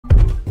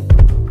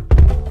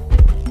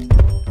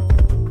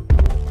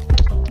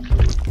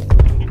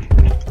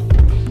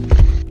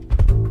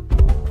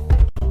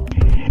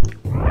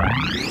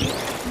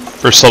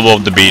First level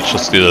of the beach,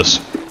 let's do this.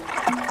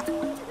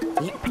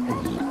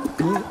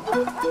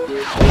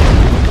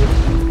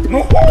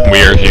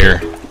 We are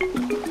here.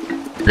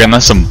 Again,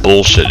 that's some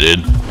bullshit,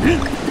 dude.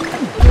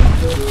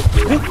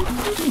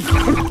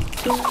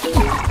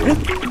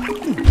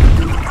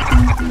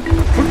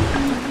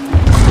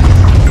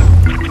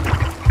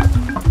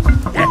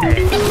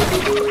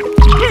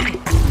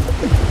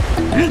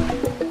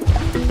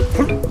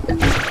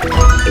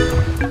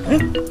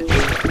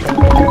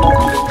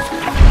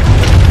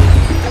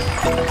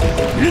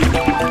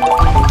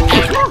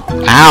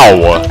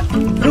 Ow!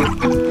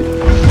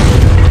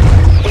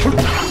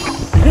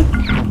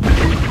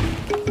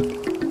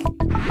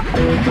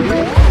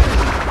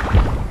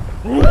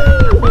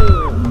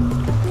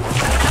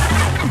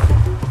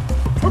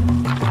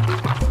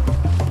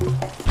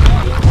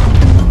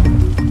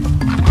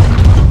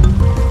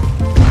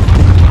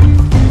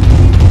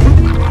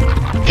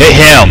 Hit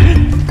him!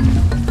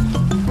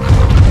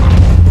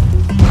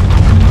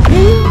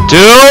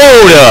 Dude!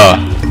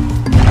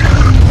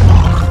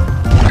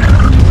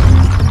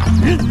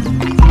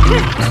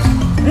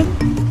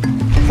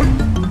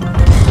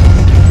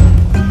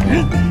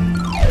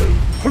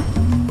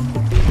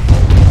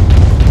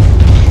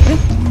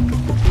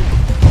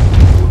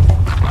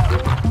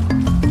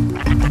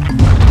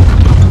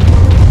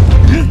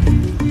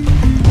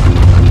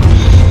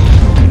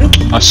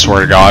 I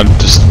swear to God,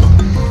 just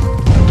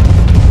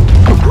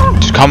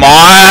come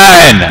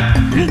on!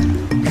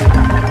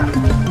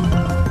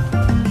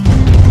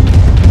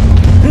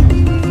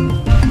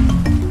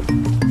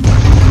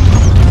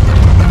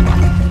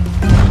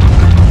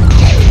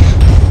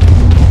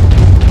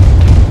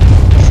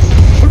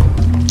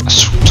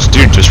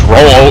 Dude, just roll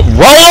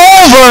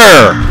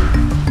over!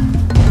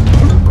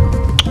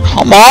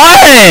 Come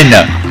on!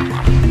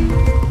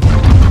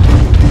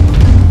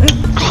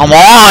 Come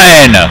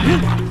on!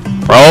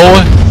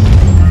 Bro.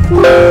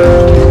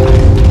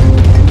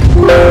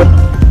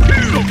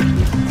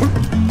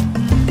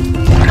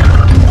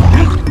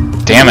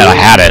 Damn it, I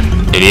had it,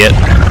 idiot.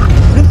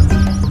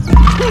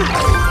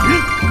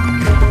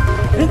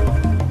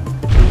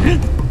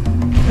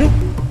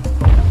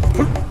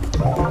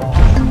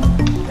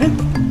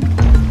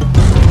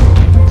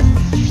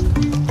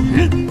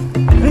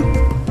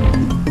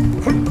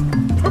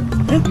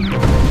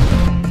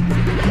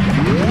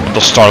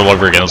 They'll start all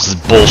over again, this is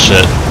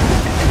bullshit.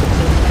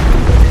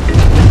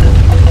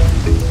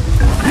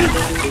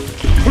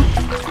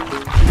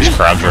 These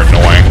crabs are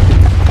annoying.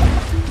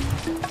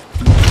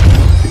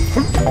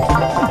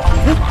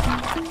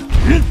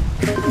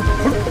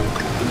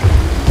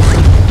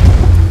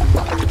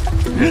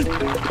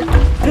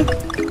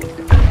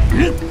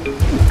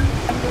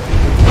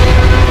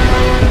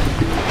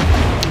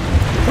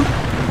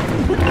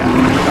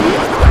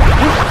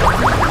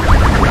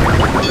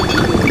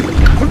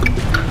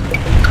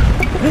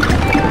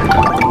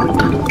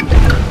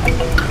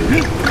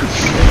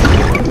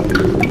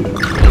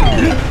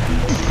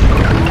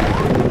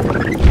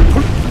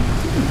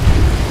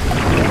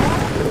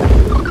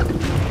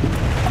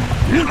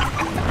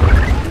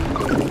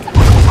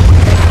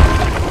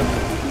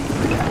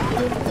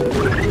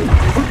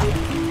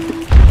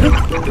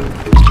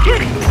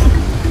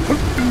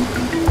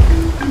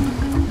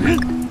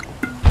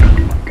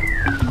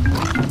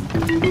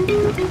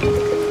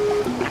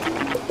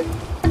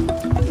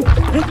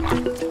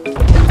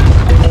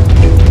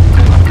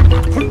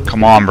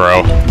 Come on,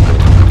 bro.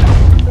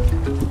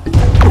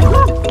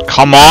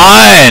 Come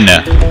on!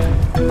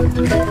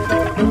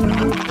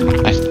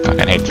 I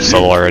fucking hate this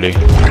level already.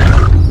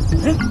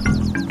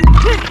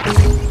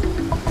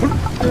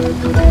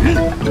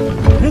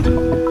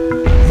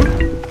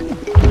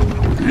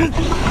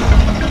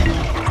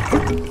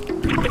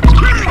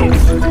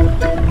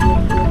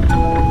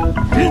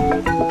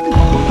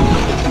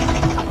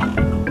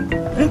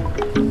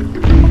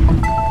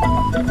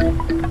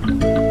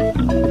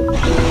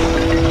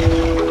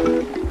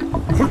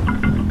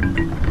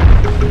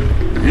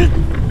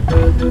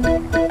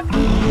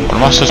 What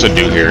am I supposed to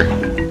do here?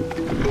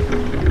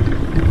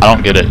 I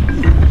don't get it.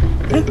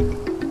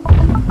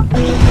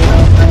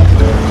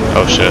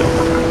 Oh shit.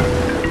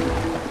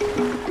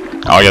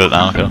 Oh, I get it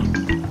now, okay.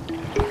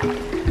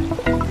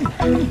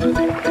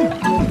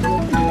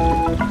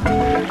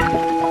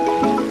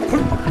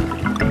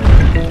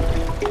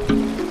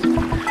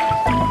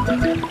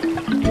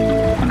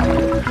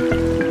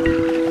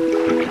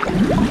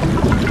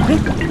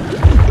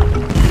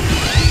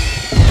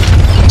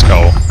 Let's go.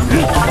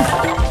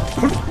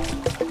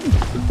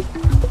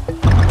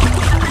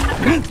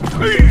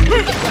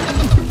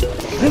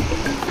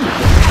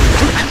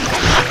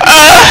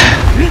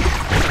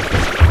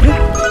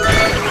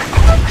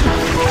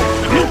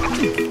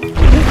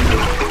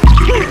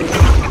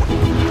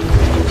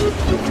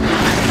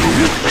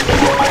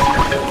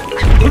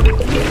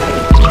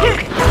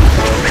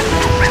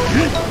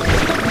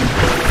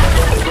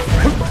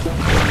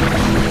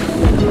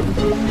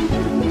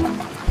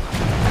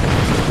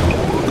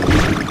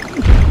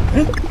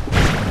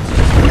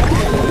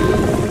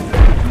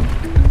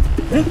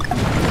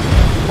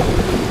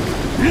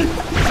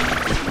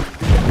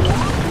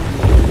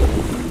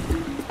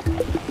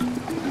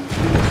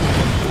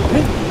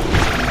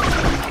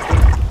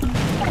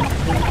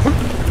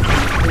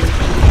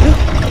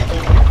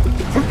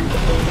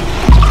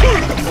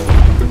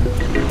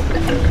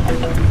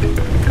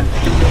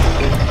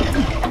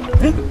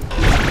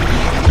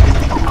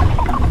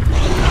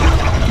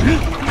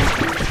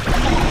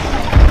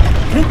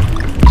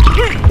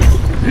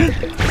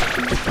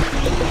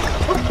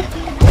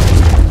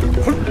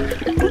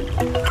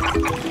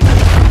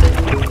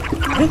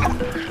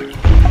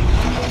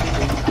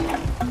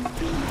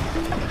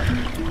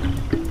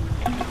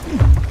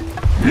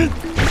 Ow!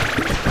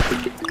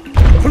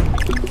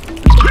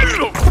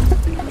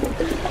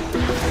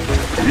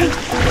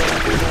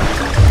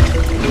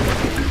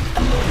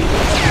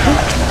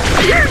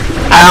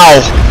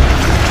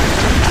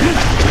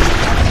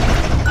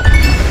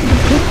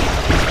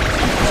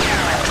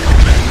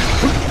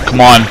 Come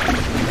on.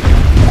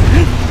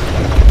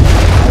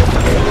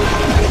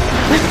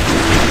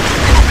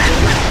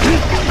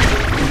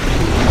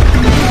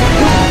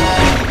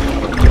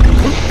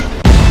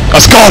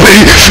 Let's go,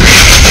 baby!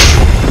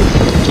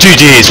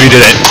 GG's, we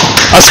did it.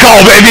 Let's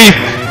go, baby!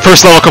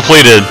 First level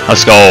completed.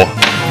 Let's go.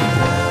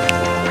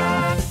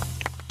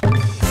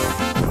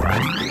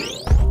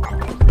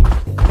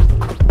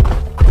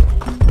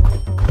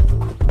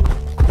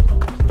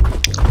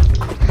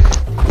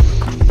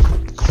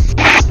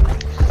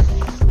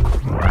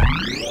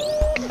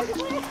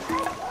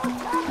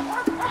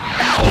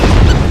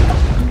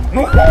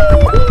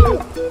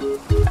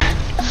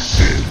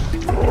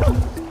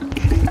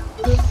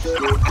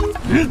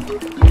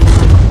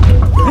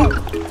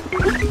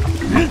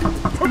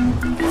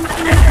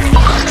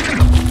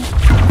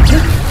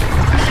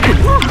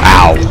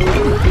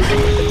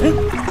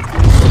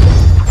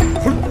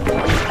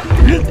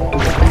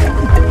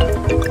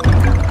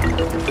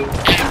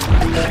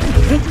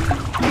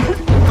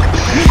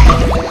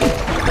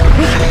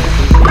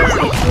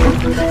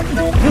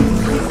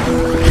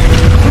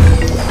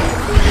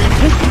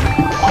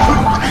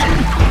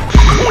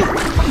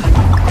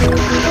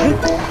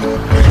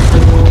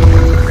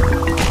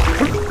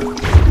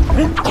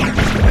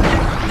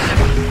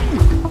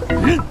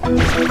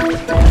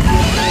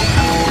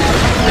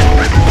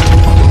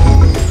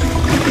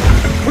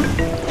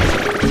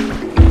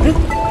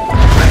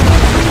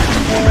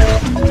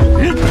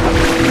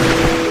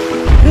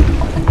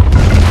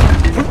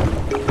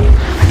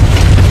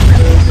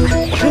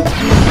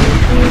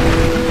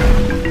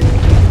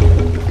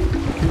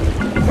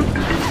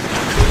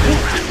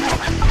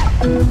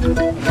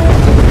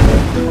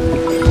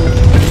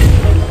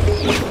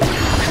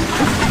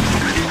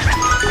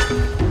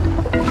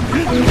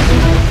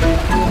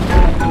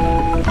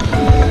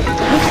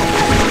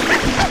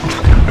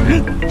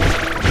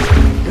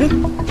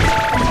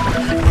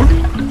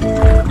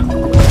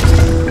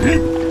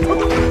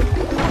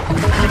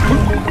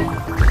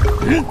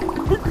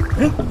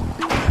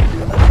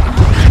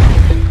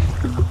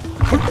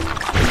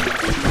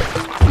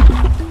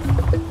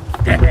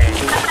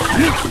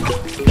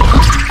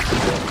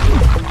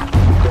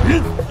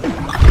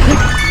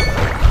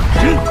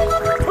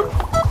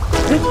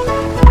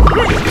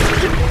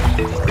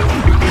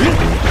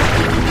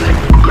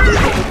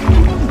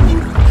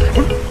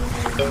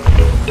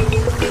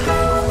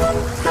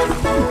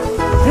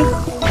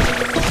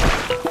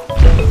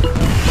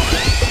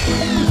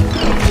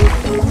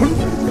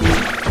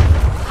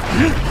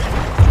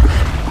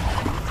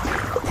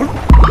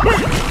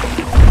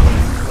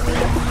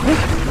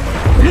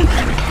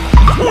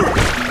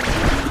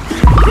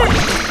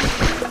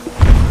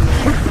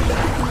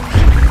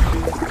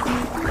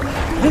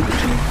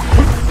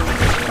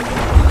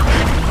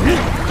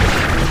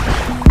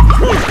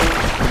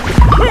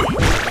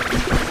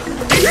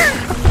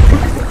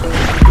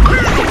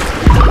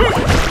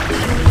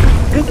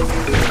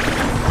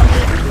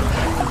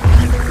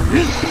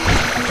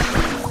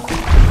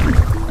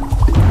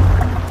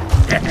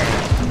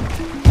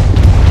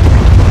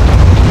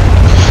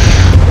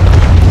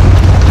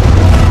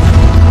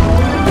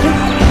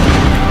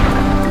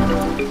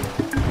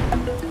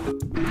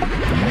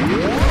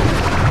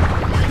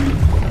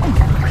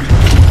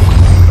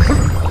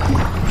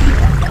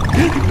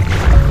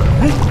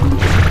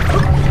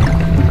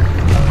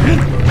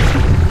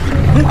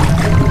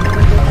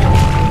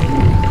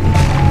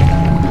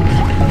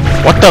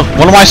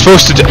 What am I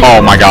supposed to do?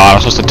 Oh my god,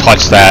 I'm supposed to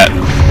touch that.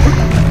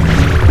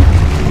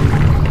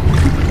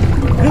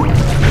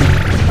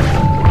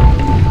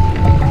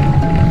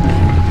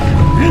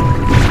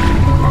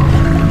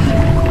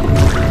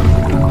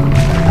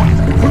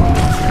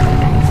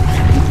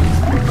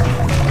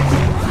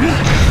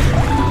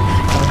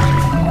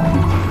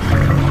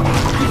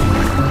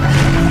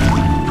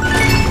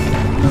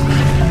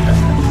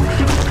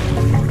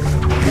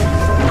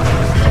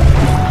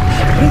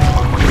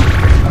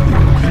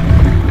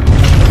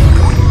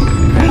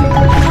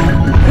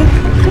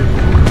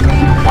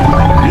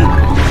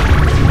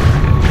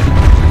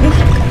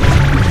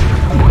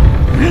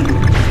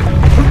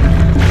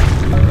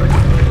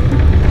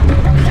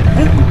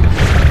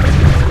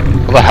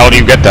 How the hell do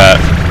you get that?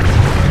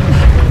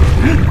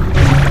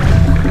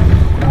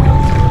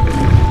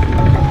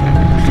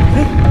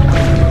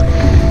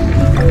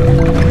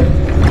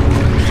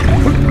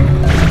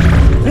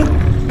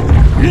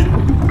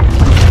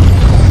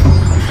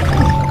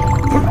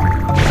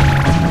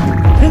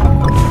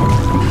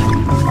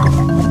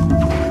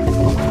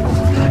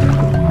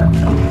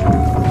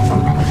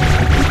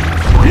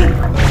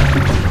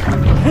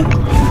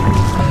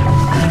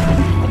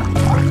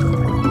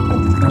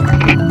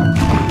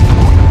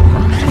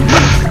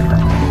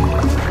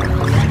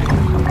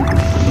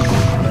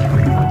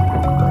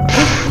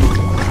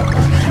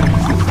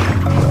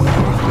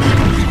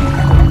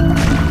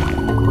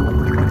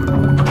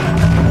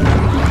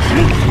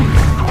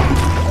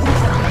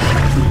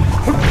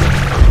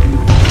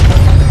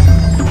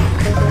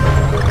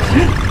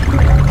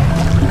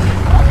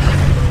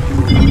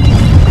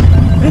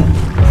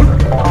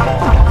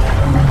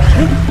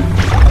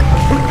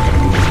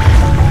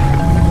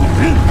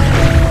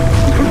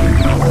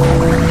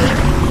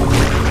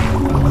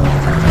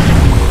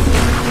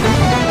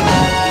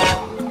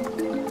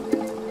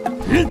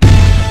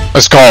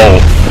 Let's go!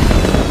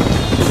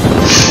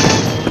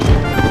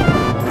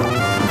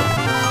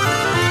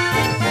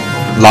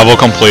 Level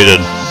completed.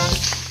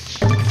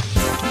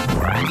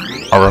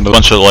 I run a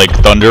bunch of like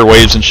thunder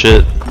waves and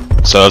shit,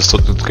 so it's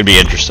gonna be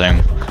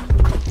interesting.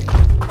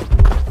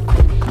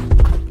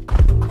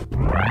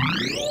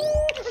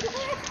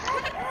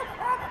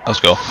 Let's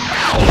go.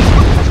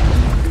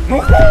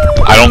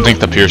 I don't think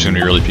the pier's gonna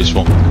be really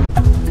peaceful.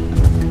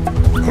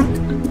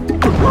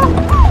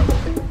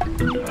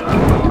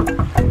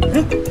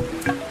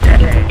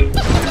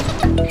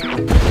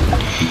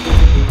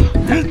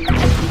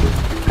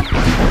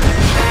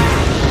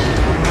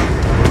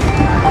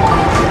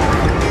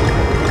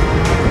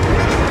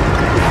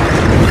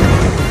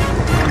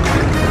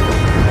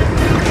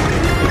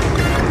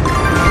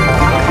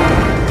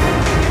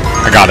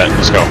 I got it,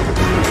 let's go.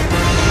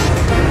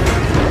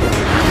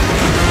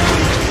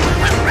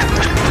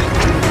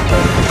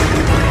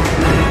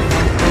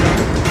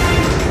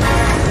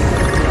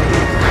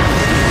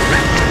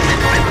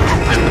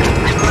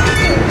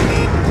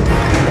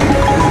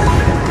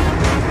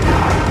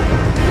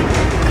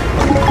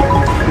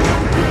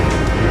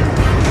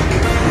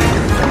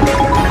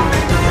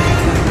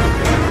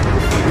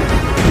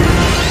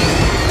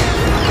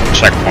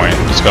 Checkpoint,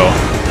 let's go.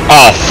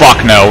 Oh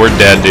fuck no, we're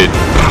dead, dude.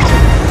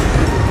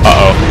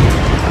 Uh-oh.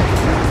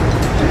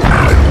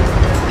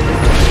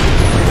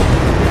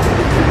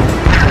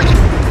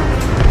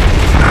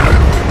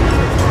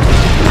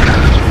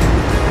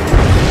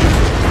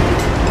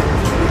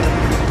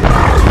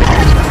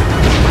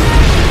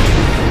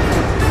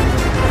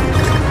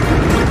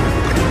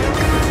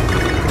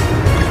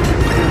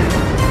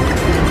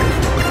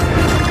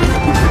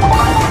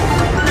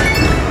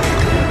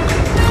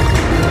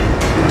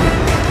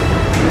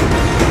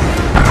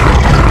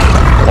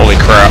 Holy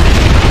crap.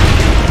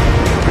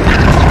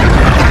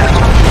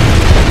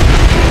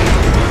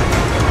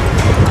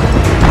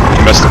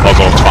 Missed the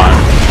puzzle, it's fine.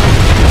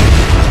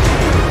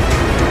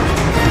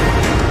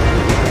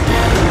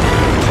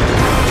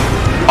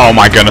 Oh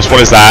my goodness,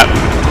 what is that?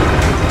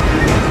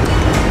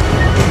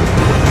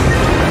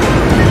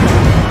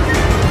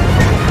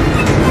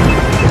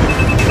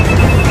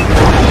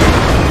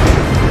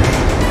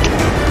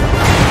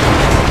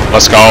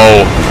 Let's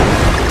go.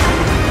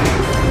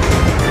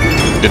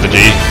 Get the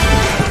G.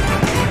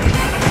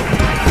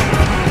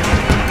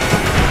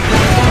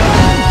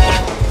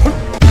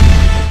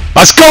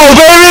 Let's go,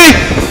 baby!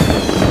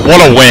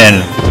 What a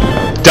win.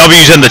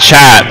 W's in the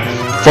chat.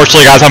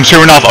 Fortunately, guys, I'm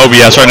streaming off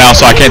OBS right now,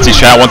 so I can't see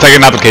chat. Once I get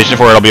an application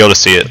for it, I'll be able to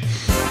see it.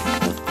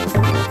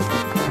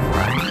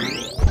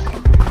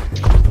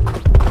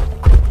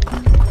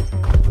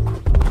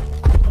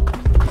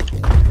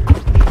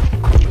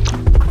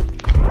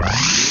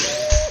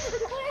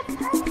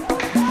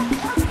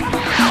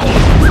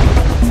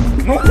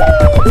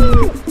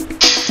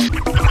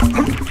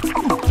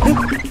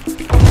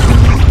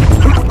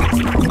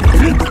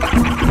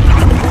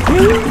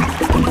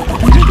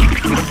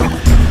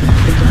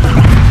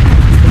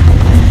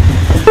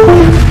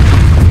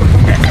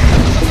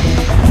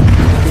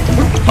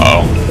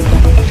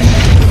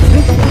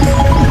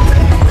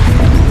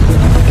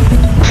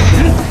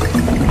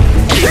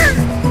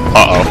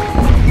 Uh-oh.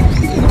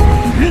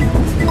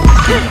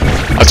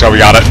 Let's go, we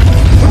got it.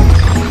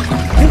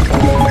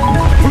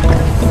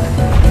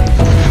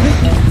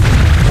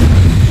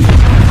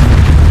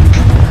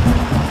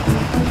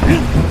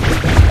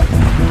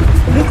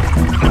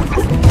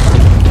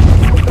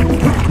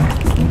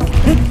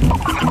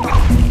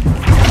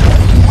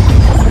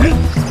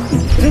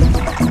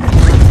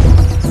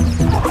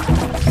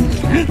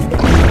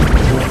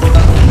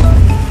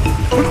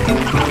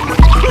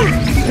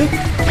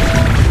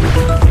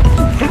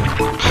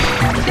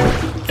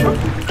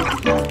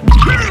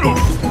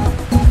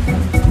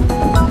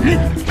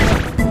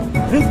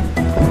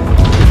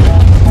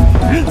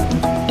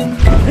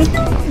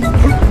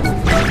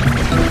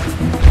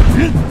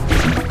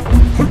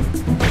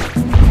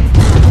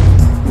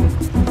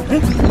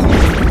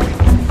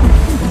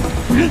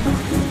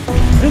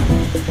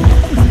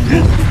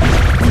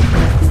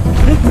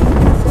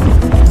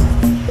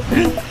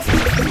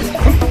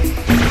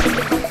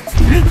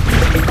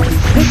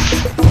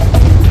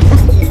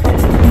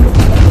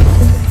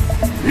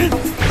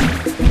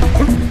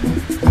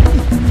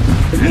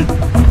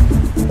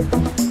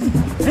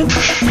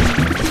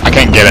 I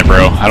can't get it,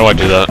 bro. How do I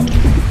do that?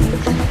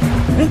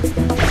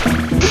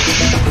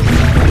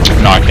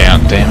 No, I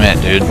can't. Damn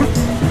it, dude.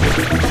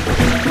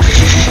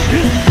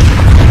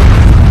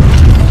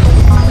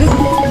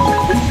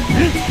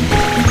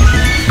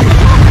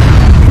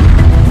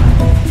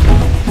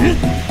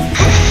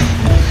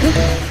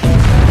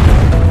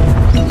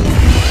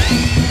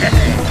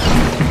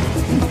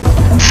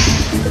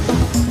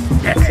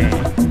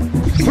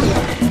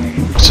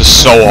 This is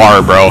so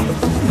hard, bro.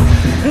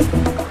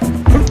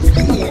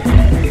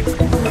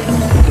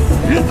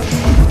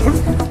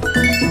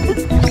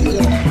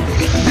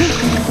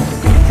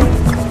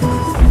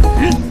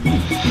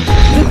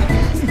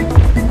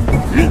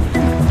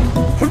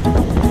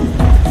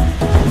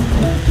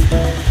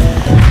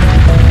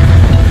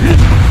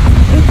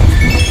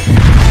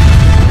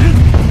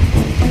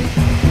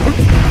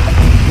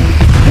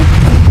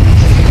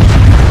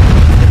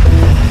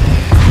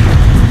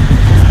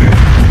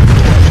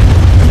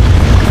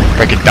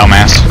 Fucking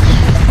dumbass.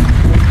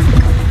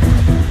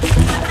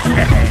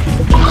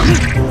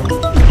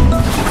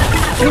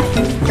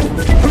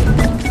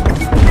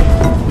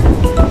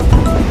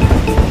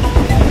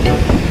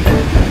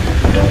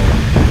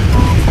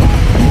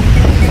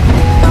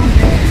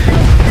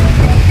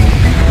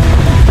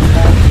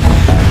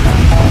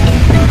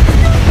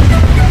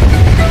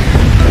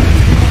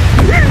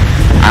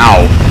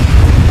 Ow.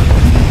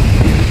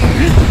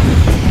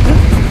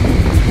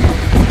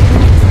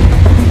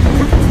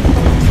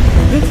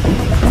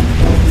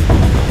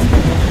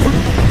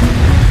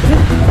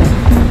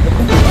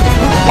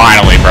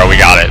 Finally, bro, we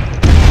got it.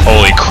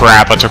 Holy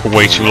crap, that took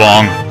way too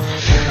long.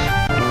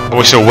 I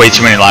wasted way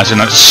too many lives in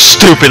that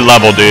stupid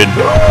level, dude.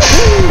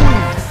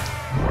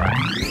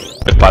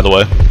 By the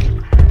way.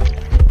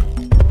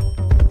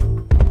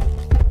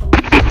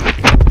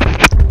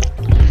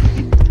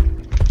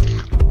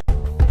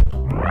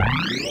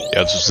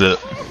 Yeah, this is it,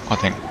 I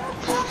think.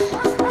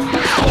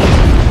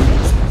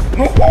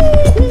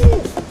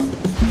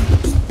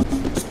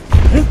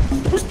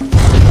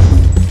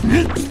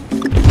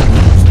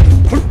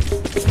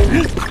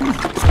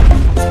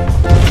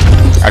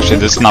 Actually,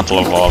 this is not the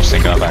level I was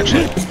thinking of,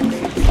 actually.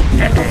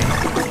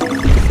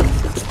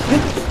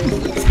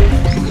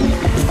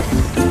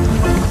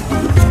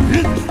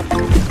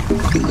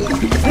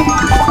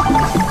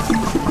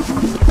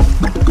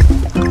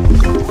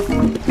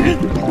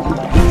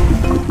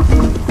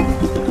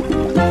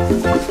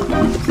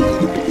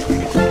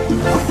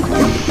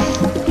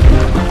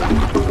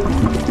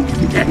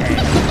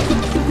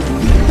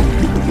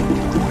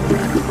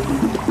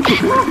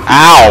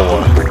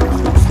 Ow!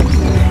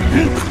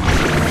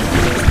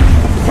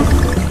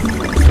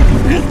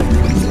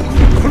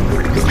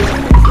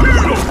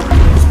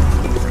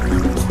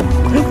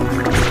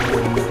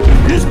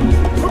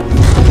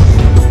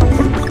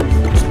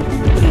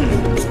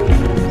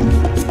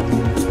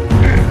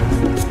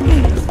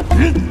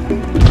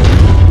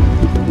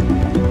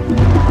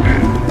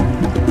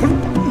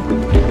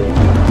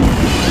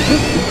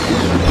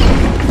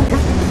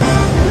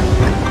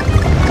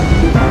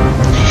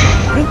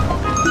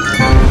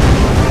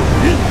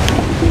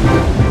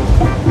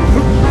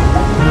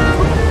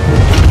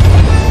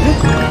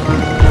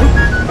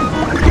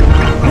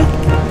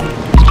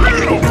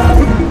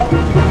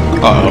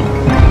 Uh-oh.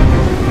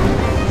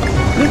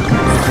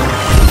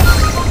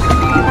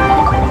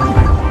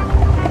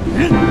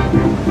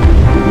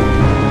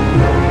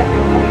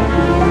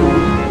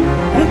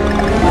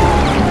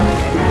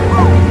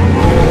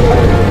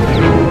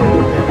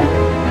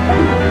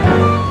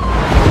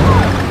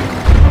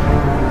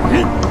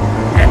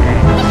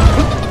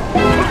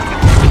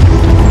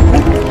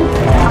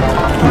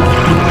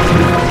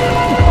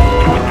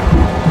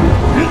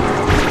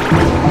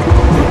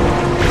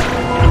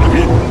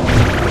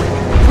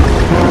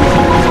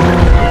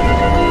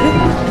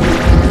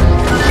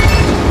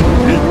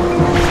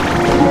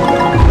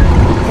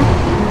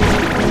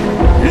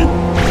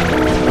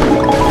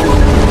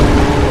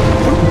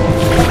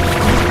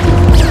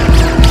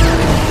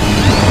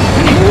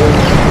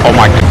 Oh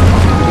my god.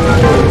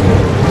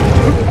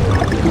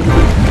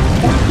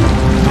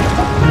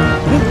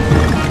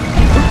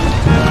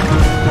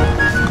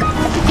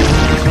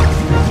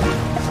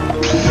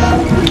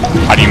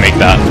 How do you make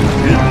that?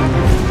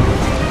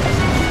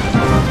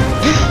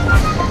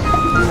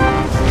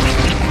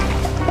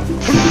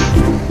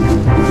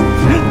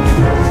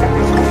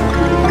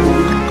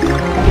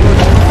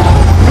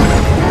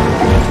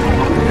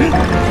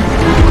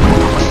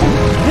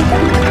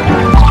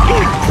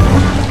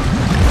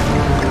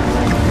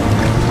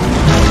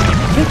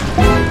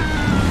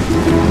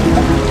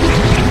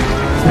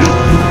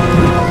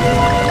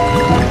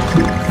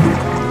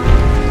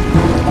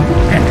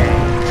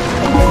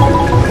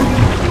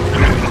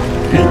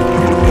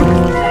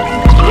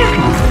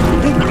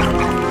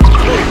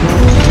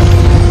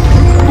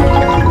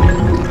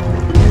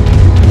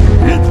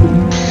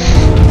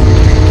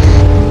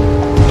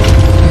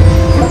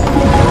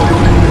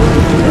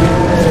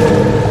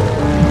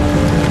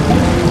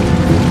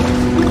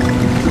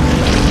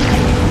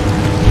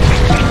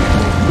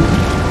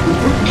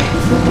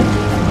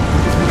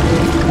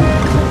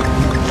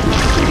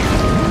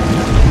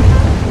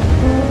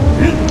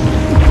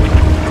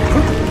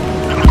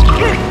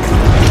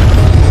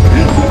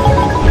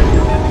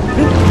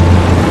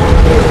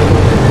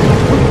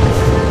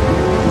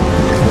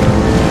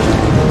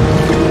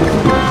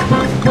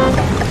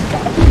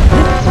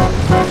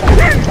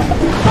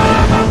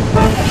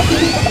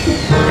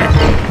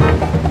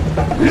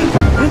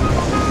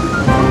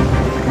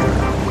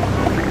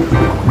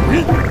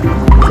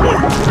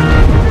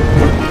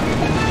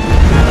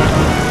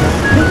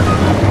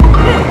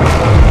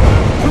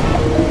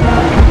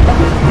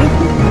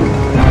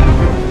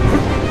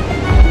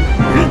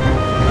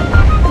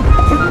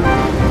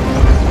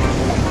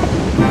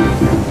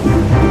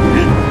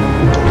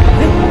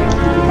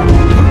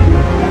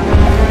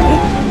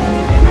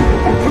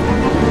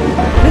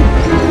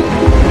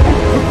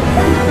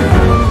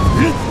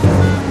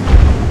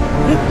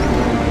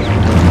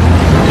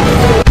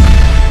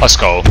 Let's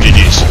go,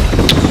 GG's.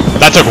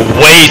 That took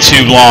way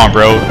too long,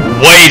 bro.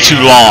 Way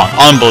too long.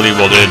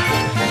 Unbelievable, dude.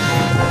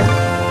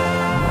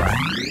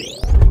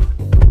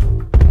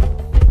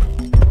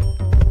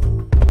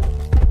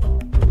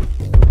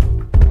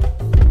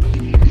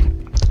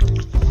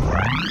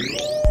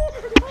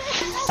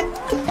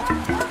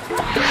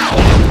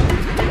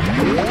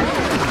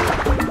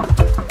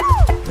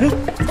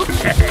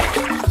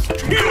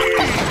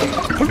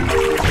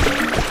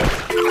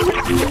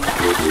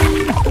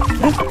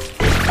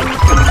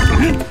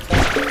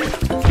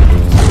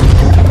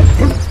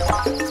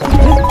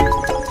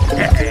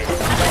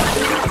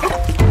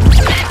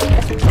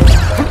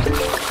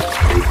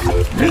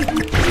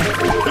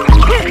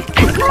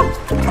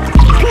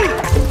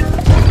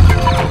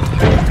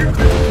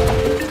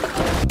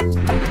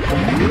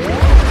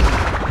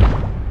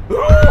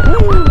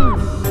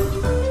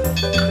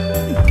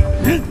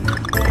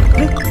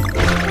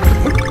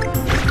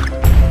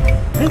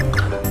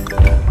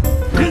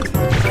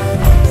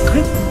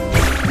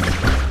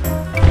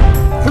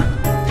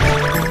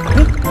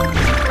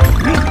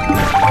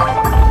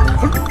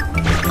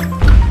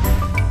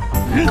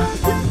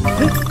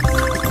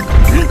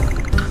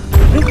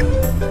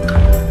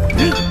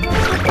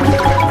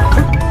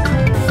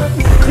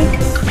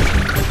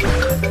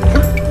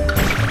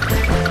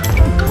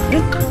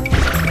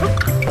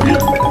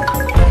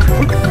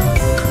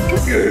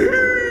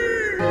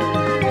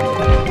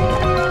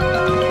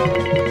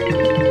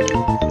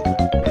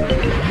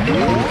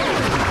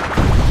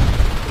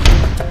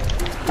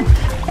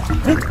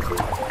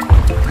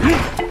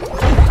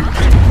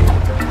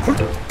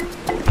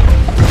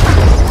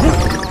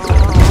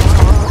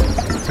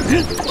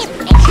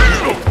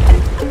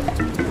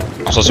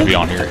 I'm supposed to be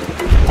on here.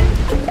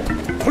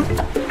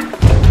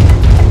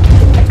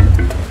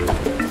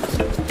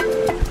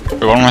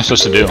 Wait, what am I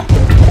supposed to do?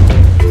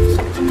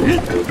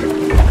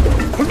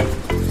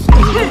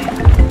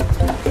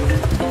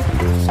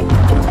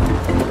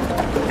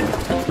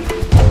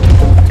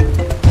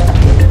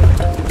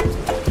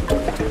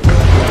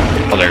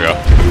 Oh, there you go.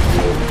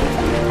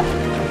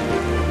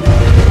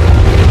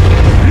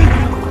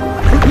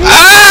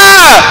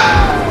 Ah!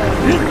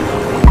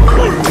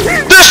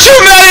 There's too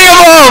many of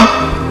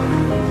them!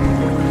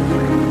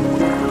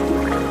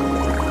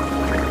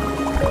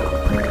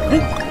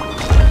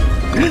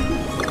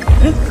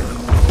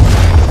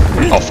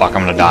 Oh fuck,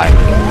 I'm gonna die.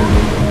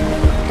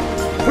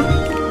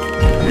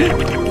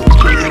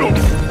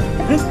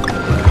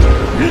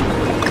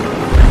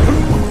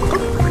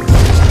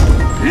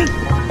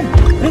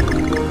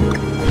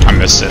 I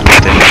missed it, I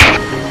think.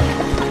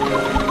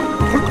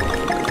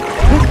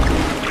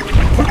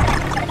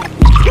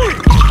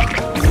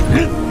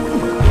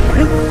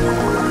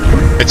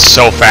 It's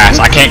so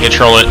fast, I can't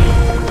control it.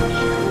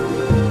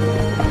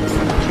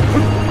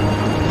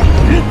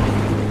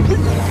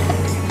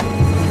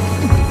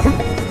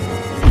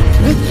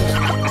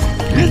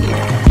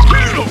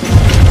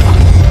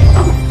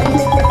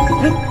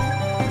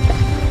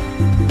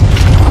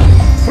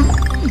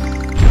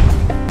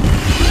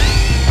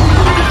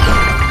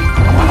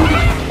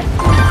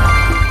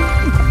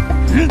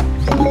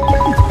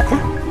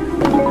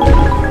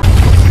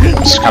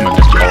 It's kind of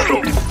difficult.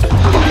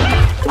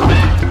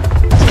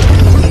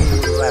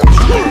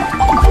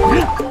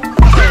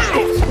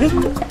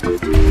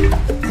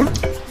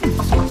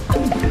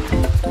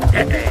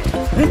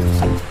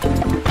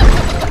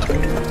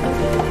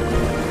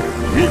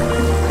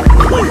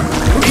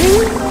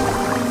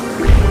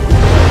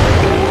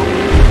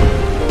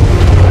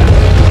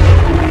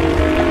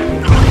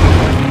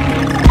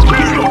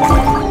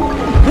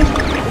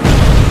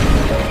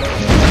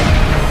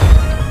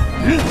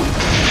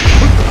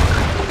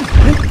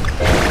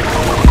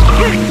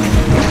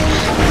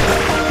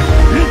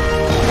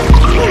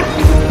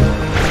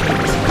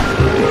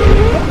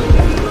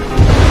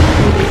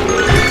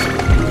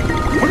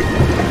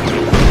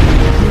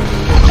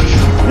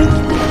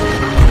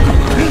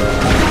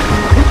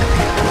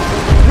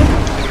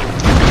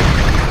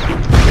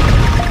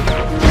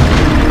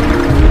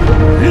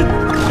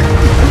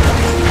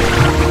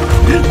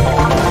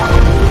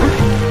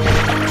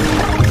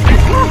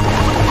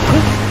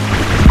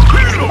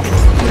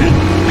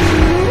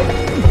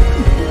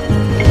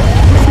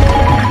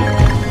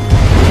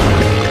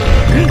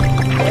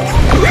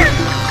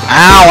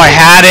 Ow, I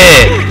had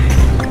it!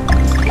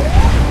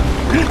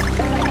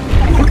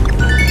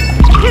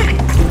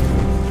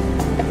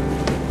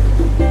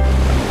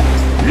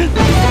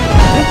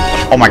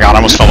 Oh my god, I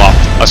almost fell off.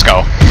 Let's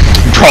go.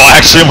 Bro, I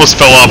actually almost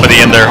fell off at the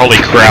end there. Holy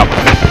crap.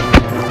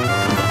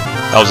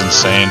 That was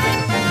insane.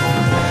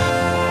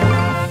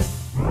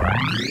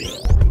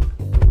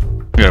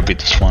 We gotta beat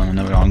this one and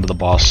then we're on to the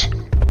boss.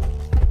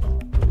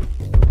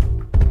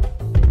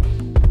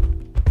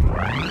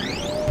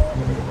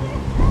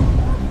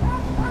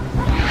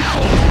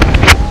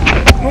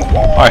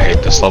 I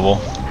hate this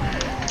level.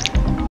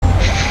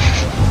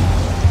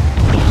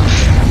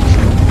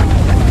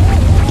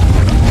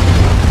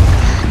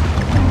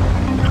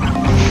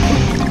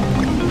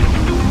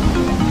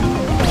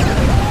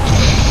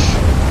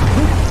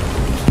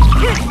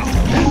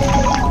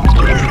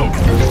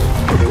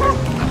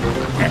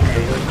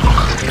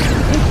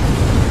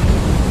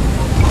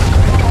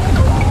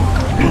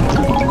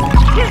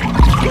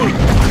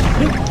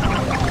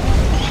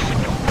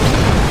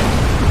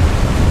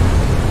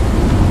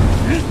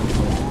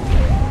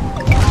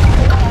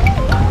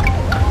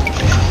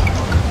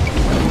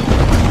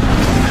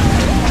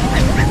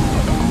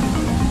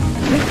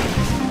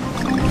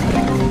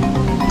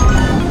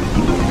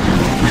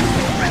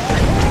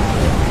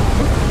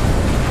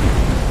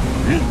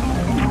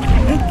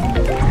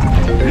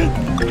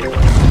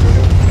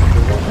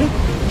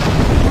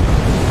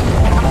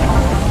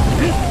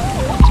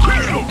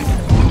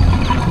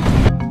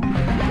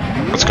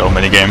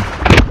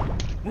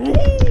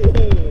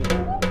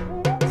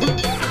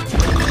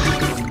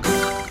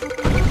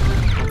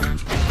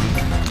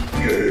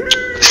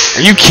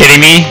 Are you kidding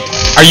me?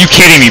 Are you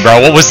kidding me,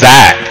 bro? What was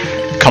that?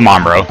 Come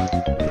on, bro.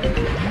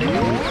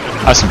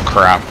 That's some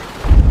crap.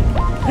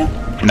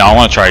 No, I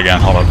want to try again.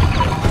 Hold up.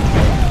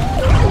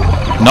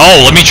 No,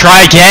 let me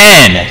try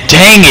again!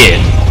 Dang it!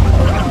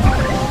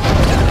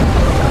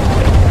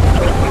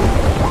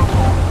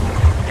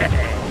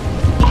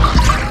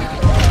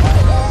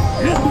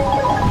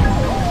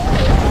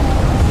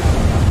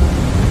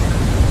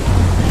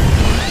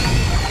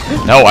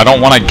 No, I don't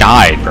want a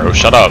guide, bro.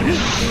 Shut up,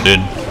 dude.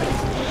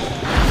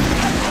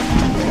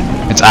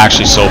 It's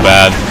actually so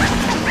bad.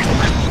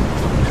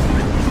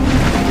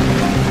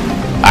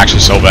 Actually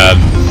so bad.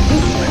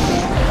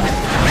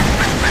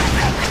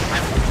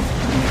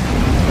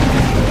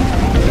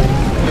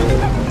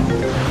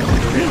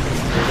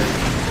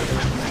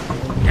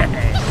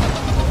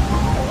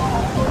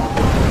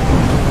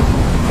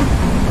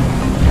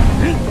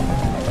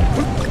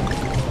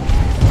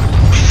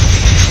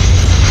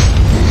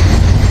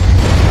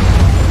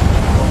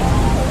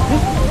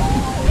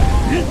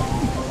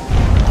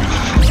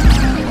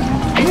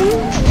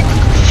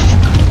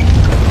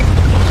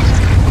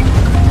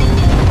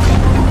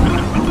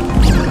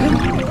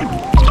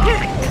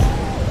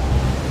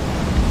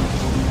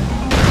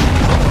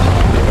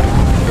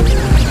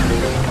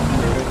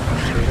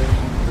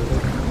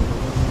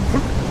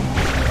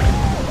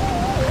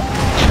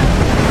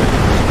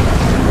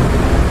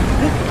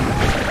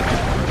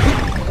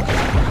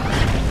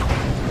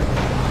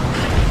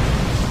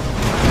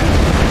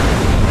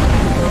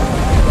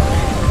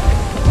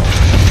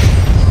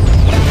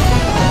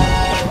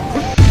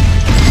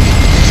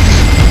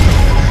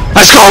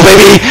 Let's go,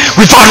 baby!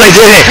 We finally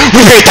did it!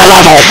 We beat the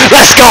level!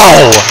 Let's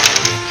go!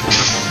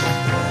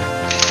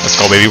 Let's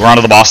go, baby. We're on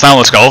to the boss now.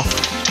 Let's go.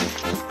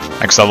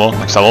 Next level.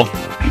 Next level.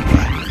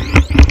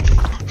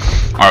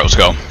 Alright, let's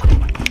go.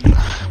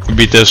 We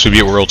beat this. We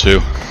beat World 2.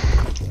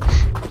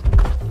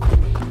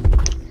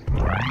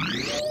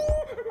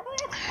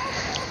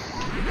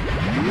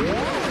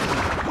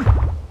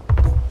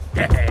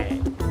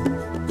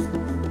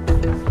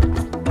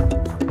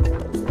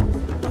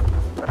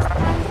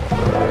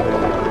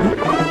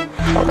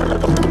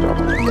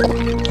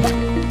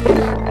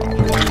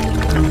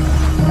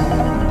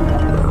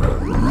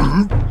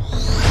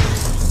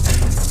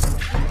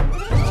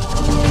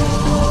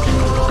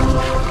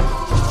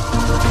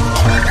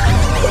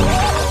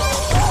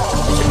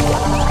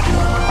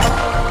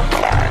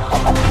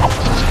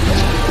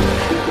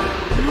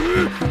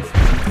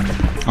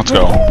 Let's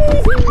go.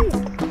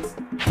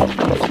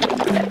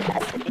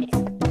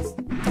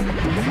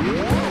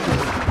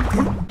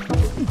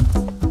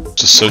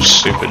 This is so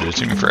stupid. It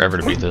took me forever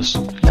to beat this.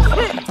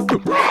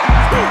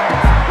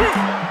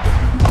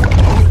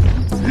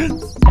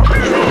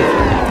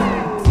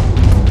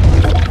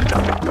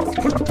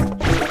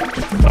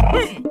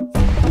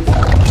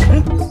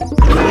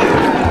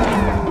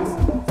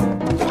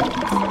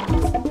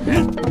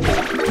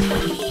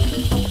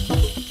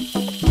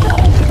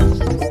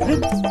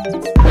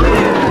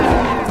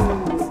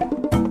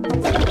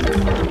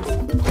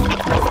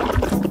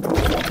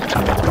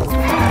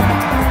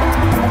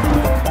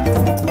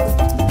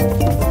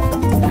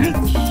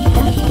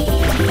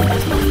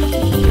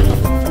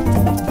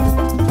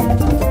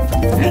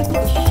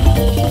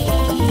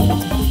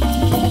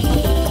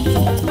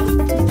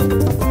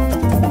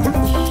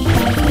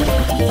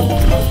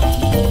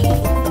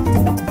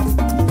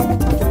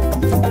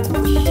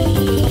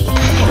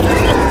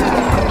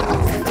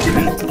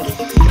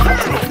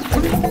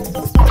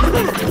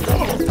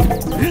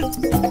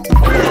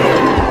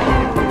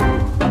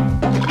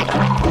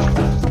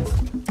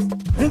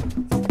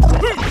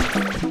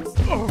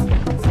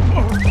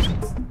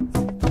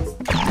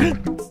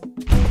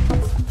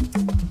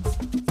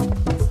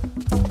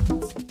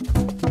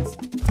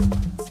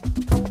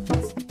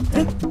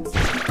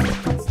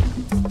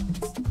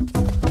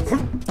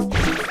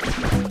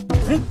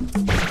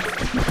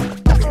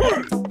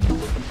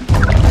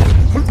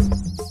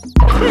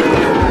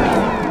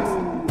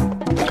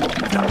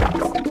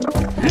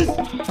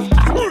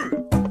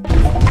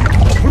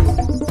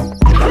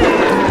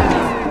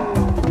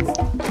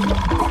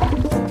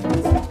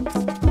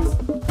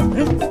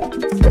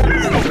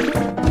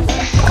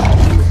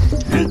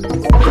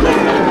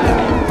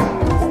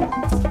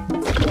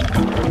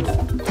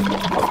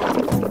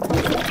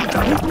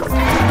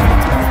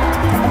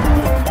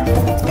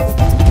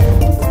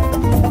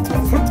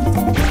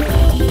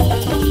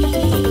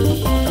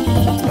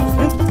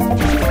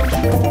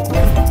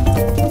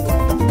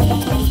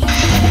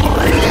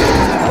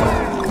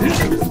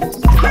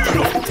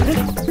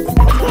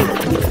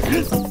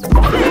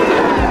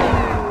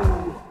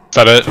 Is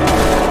that it?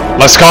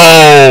 Let's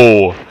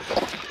go!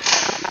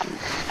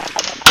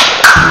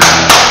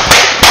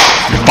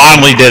 We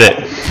finally did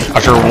it.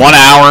 After 1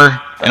 hour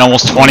and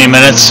almost 20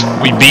 minutes,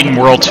 we've beaten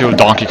World 2 of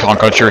Donkey Kong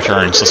Country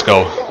Returns. Let's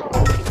go.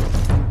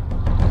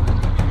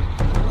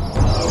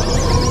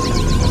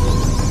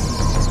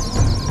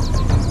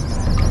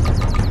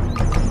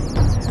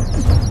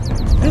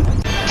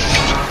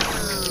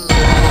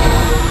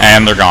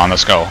 And they're gone.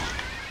 Let's go.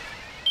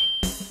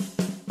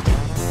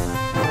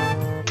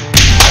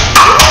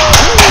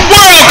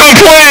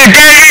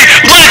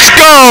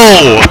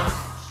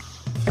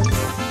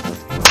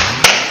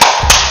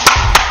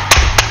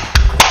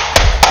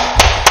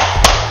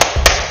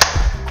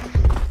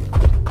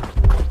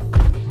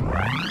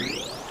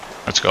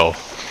 go.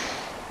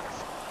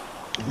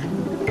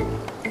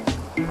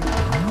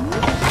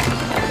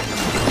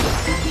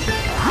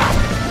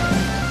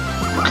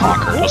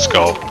 Conquer, let's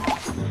go.